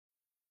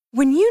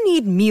When you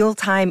need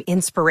mealtime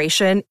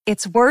inspiration,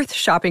 it's worth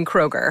shopping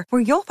Kroger,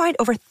 where you'll find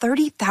over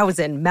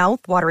 30,000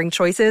 mouth-watering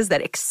choices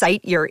that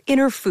excite your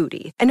inner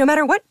foodie. And no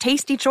matter what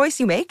tasty choice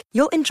you make,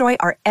 you'll enjoy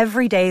our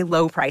everyday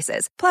low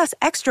prices, plus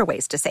extra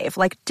ways to save,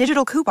 like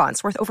digital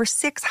coupons worth over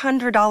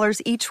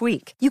 $600 each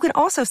week. You can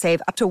also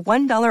save up to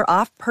 $1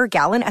 off per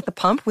gallon at the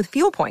pump with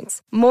fuel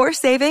points. More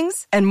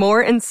savings and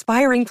more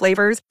inspiring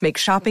flavors make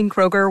shopping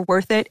Kroger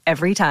worth it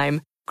every time.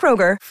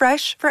 Kroger,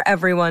 fresh for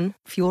everyone.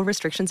 Fuel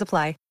restrictions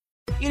apply.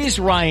 It is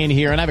Ryan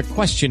here, and I have a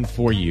question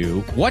for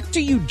you. What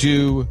do you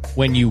do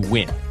when you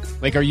win?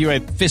 Like, are you a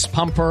fist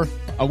pumper,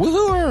 a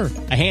woo-hooer,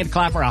 a hand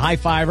clapper, a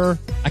high-fiver?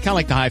 I kind of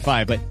like the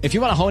high-five, but if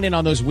you want to hone in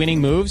on those winning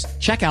moves,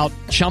 check out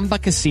Chumba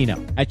Casino.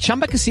 At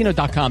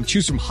ChumbaCasino.com,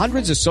 choose from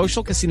hundreds of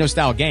social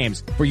casino-style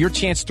games for your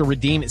chance to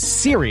redeem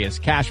serious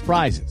cash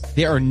prizes.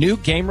 There are new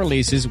game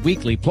releases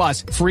weekly,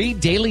 plus free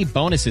daily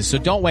bonuses, so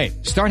don't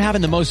wait. Start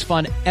having the most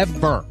fun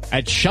ever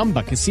at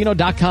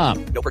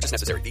ChumbaCasino.com. No purchase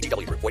necessary.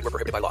 VGW Group. Void where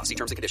prohibited by law. See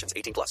terms and conditions.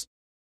 18+.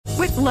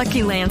 With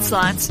Lucky Land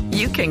Slots,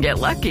 you can get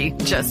lucky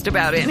just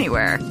about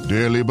anywhere.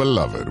 Dearly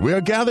beloved, we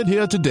are gathered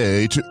here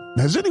today to...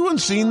 Has anyone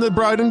seen the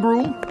bride and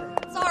groom?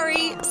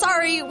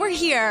 Sorry, we're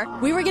here.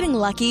 We were getting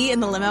lucky in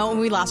the limo and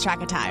we lost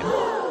track of time.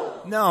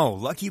 No,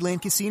 Lucky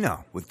Land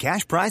Casino, with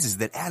cash prizes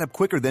that add up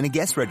quicker than a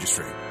guest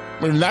registry.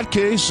 In that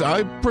case,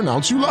 I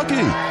pronounce you lucky.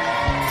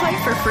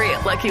 Play for free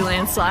at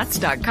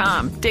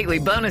LuckyLandSlots.com. Daily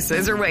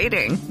bonuses are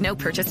waiting. No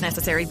purchase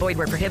necessary. Void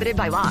where prohibited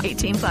by law.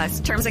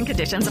 18+. Terms and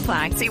conditions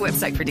apply. See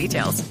website for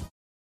details.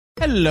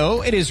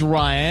 Hello, it is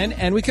Ryan,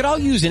 and we could all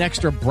use an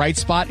extra bright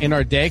spot in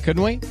our day,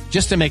 couldn't we?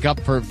 Just to make up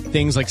for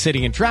things like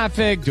sitting in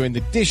traffic, doing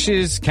the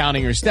dishes,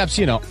 counting your steps,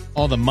 you know,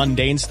 all the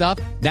mundane stuff.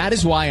 That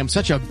is why I'm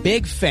such a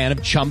big fan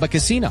of Chumba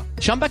Casino.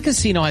 Chumba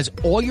Casino has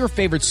all your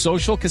favorite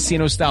social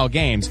casino-style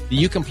games that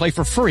you can play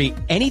for free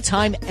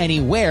anytime,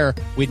 anywhere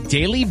with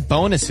daily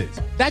bonuses.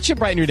 That should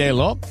brighten your day a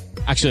little.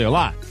 Actually, a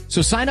lot.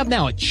 So sign up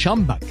now at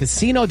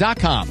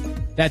ChumbaCasino.com.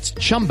 That's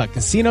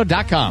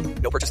ChumbaCasino.com.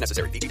 No purchase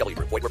necessary. VGW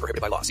Group. Void where prohibited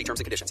by law. See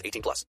terms and conditions.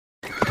 18+.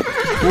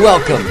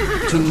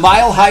 Welcome to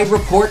Mile High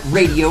Report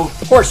Radio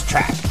Horse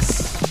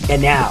Tracks.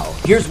 And now,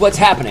 here's what's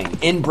happening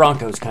in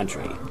Broncos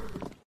country.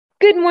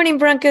 Good morning,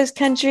 Broncos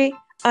country.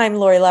 I'm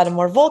Lori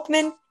Lattimore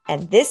Volkman,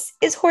 and this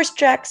is Horse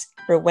Tracks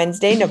for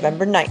Wednesday,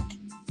 November 9th,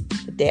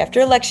 the day after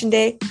Election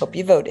Day. Hope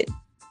you voted.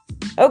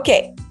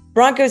 Okay,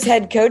 Broncos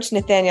head coach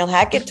Nathaniel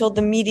Hackett told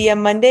the media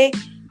Monday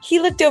he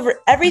looked over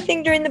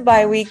everything during the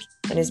bye week,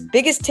 and his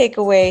biggest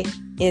takeaway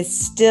is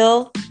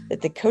still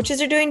that the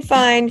coaches are doing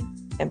fine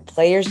and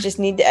players just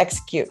need to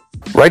execute.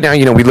 Right now,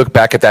 we look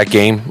back at that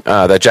game,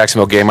 that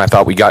Jacksonville game. I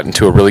thought we got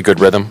into a really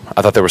good rhythm.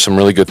 I thought there were some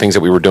really good things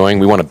that we were doing.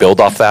 We want to build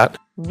off that.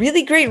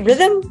 Really great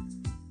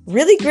rhythm?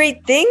 Really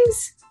great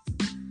things?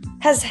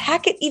 Has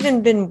Hackett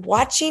even been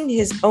watching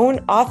his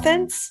own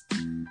offense?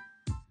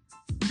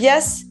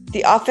 Yes,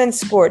 the offense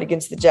scored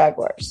against the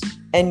Jaguars.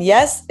 And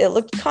yes, it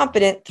looked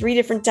competent 3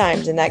 different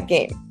times in that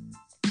game.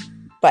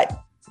 But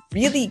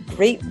really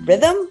great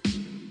rhythm?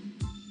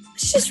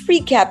 Let's just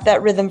recap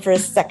that rhythm for a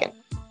second.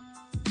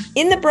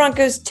 In the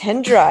Broncos'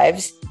 10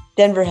 drives,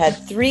 Denver had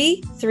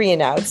 3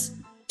 3-and-outs,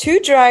 2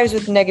 drives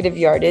with negative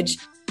yardage,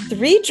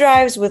 3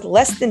 drives with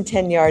less than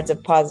 10 yards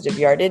of positive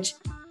yardage,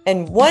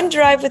 and 1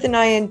 drive with an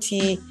INT,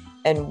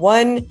 and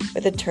 1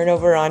 with a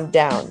turnover on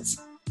downs.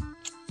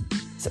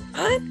 So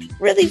I'm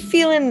really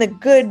feeling the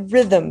good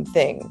rhythm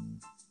thing.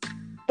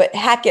 But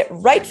Hackett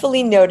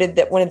rightfully noted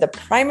that one of the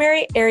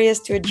primary areas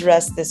to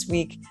address this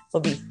week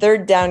will be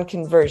third down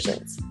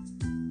conversions.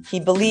 He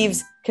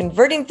believes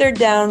converting third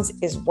downs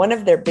is one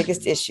of their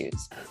biggest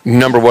issues.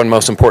 Number one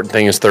most important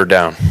thing is third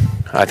down.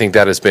 I think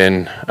that has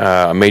been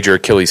a major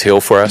Achilles heel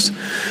for us.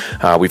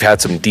 We've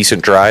had some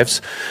decent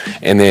drives,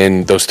 and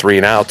then those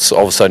 3-and-outs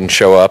all of a sudden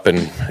show up,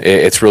 and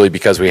it's really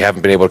because we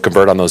haven't been able to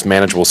convert on those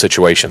manageable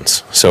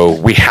situations. So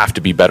we have to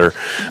be better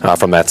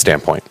from that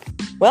standpoint.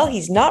 Well,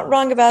 he's not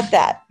wrong about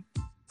that.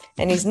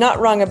 And he's not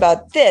wrong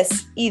about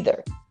this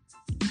either,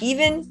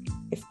 even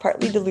if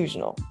partly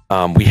delusional.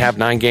 We have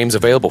 9 games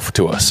available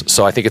to us.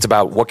 So I think it's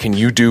about what can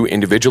you do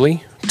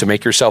individually to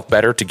make yourself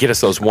better, to get us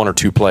those 1 or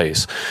 2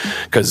 plays,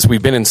 because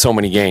we've been in so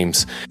many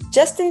games.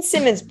 Justin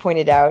Simmons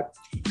pointed out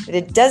that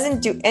it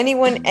doesn't do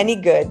anyone any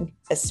good,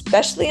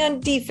 especially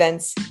on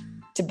defense,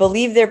 to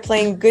believe they're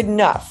playing good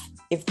enough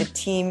if the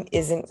team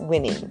isn't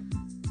winning.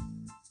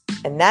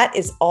 And that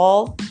is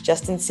all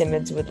Justin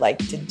Simmons would like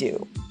to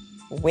do.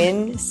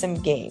 Win some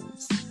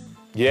games.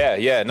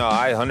 Yeah, no,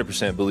 I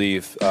 100%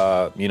 believe,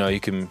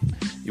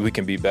 we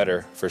can be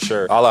better for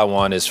sure. All I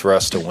want is for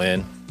us to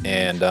win,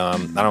 and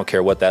I don't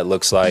care what that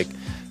looks like.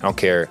 I don't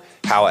care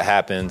how it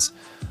happens.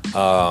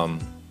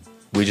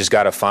 We just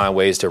got to find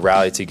ways to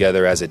rally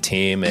together as a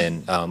team,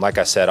 and like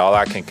I said, all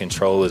I can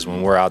control is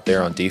when we're out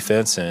there on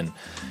defense, and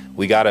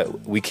we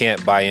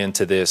can't buy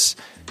into this,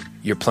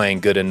 you're playing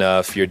good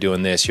enough, you're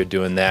doing this, you're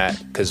doing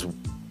that, because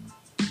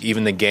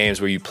even the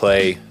games where you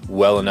play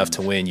well enough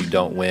to win, you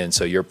don't win.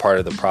 So you're part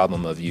of the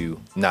problem of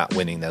you not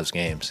winning those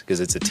games because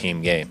it's a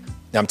team game.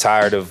 I'm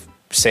tired of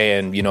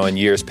saying, in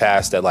years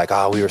past that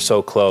we were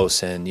so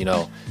close and,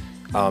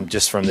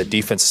 just from the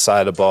defensive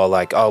side of the ball,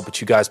 like, oh,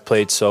 but you guys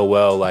played so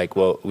well. Like,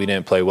 well, we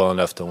didn't play well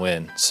enough to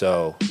win.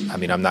 So, I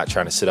mean, I'm not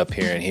trying to sit up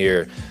here and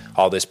hear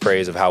all this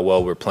praise of how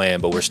well we're playing,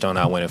 but we're still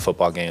not winning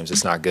football games.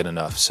 It's not good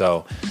enough.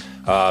 So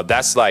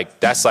that's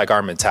like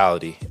our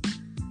mentality.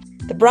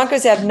 The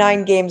Broncos have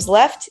 9 games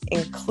left,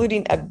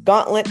 including a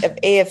gauntlet of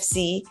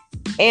AFC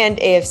and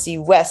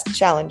AFC West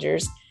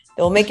challengers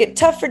that will make it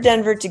tough for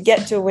Denver to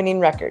get to a winning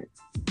record.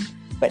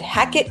 But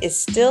Hackett is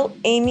still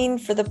aiming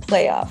for the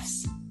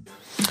playoffs.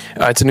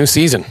 It's a new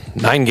season,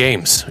 9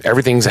 games.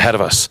 Everything's ahead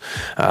of us.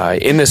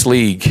 In this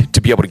league,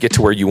 to be able to get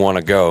to where you want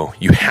to go,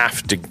 you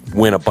have to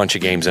win a bunch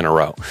of games in a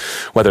row.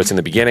 Whether it's in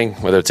the beginning,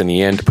 whether it's in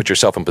the end, to put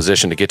yourself in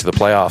position to get to the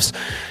playoffs,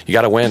 you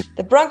got to win.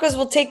 The Broncos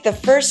will take the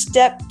first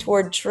step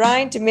toward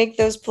trying to make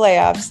those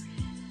playoffs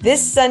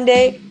this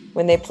Sunday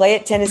when they play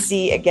at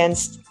Tennessee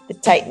against the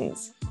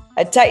Titans.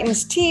 A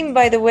Titans team,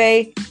 by the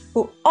way,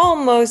 who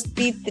almost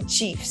beat the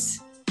Chiefs.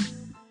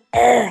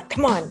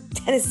 Come on,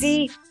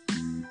 Tennessee.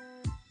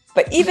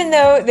 But even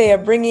though they are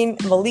bringing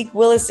Malik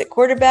Willis at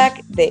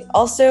quarterback, they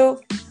also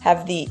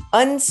have the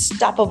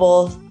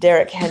unstoppable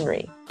Derrick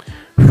Henry.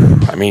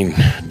 I mean,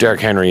 Derrick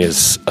Henry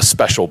is a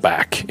special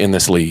back in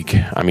this league.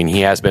 I mean,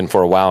 he has been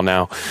for a while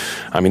now.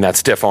 I mean, that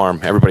stiff arm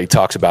everybody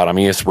talks about, I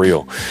mean, it's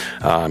real.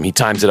 He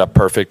times it up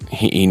perfect.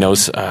 He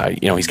knows,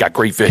 he's got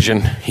great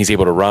vision. He's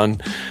able to run,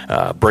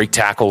 break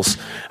tackles.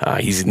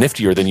 He's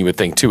niftier than you would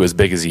think, too, as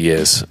big as he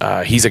is.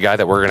 He's a guy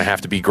that we're going to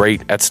have to be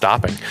great at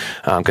stopping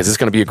because it's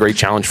going to be a great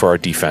challenge for our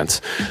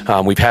defense.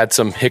 We've had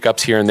some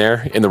hiccups here and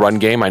there in the run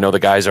game. I know the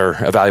guys are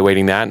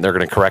evaluating that, and they're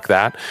going to correct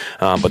that.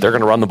 But they're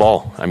going to run the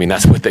ball. I mean,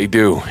 that's what they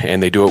do.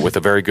 And they do it with a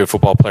very good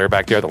football player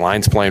back there. The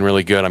line's playing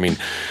really good. I mean,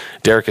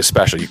 Derrick is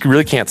special. You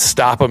really can't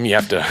stop him. You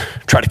have to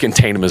try to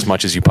contain him as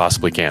much as you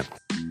possibly can.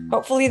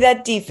 Hopefully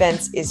that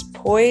defense is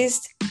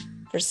poised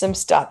for some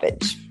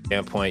stoppage.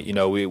 Standpoint,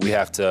 we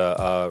have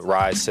to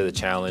rise to the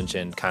challenge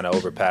and kind of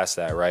overpass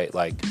that, right?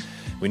 Like,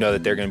 we know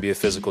that they're going to be a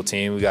physical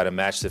team. We got to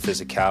match the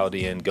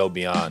physicality and go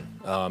beyond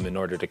in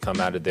order to come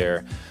out of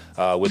there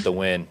with the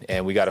win.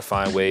 And we got to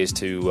find ways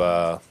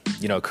to,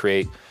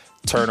 create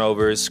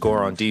turnovers,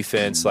 score on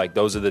defense. Like,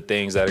 those are the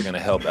things that are going to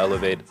help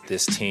elevate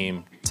this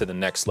team to the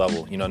next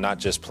level. Not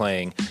just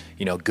playing,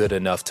 good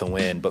enough to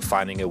win, but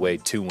finding a way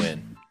to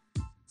win.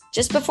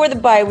 Just before the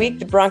bye week,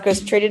 the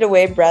Broncos traded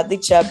away Bradley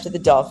Chubb to the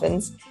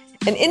Dolphins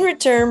and in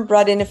return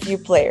brought in a few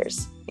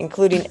players,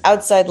 including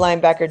outside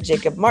linebacker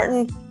Jacob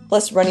Martin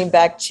plus running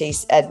back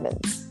Chase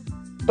Edmonds.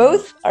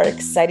 Both are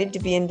excited to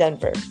be in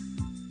Denver.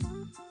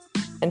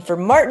 And for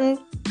Martin,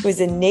 who is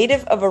a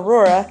native of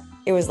Aurora,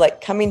 it was like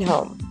coming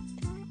home.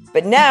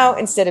 But now,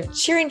 instead of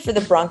cheering for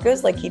the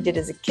Broncos like he did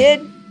as a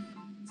kid,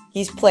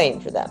 he's playing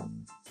for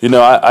them.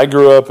 I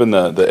grew up in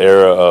the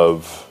era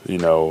of,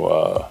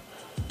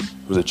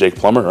 was it Jake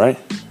Plummer, right?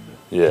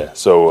 Yeah,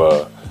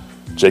 so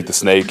Jake the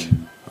Snake,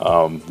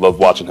 loved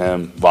watching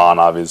him. Vaughn,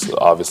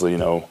 obviously,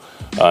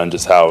 and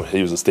just how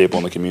he was a staple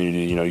in the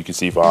community. You could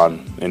see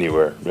Vaughn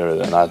anywhere,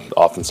 and I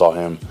often saw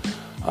him.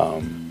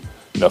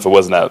 If it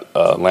wasn't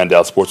at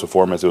Landau Sports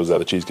Performance, it was at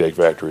the Cheesecake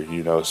Factory,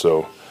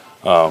 so...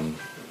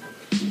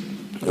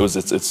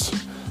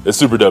 It's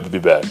super dope to be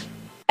back.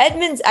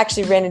 Edmonds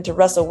actually ran into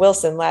Russell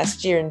Wilson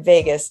last year in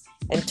Vegas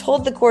and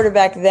told the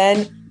quarterback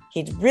then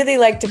he'd really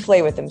like to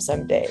play with him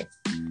someday.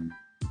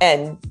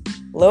 And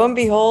lo and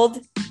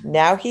behold,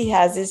 now he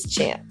has his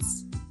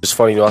chance. It's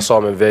funny, I saw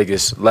him in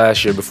Vegas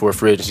last year before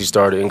free agency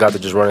started and got to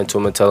just run into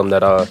him and tell him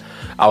that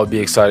I would be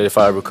excited if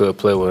I ever could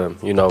play with him,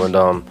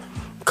 and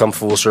come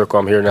full circle,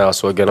 I'm here now.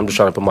 So again, I'm just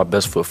trying to put my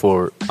best foot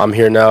forward. I'm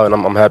here now and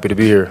I'm happy to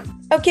be here.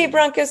 Okay,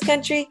 Broncos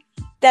country.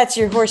 That's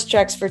your Horse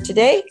Tracks for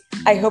today.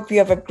 I hope you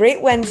have a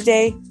great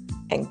Wednesday,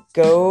 and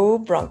go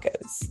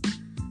Broncos.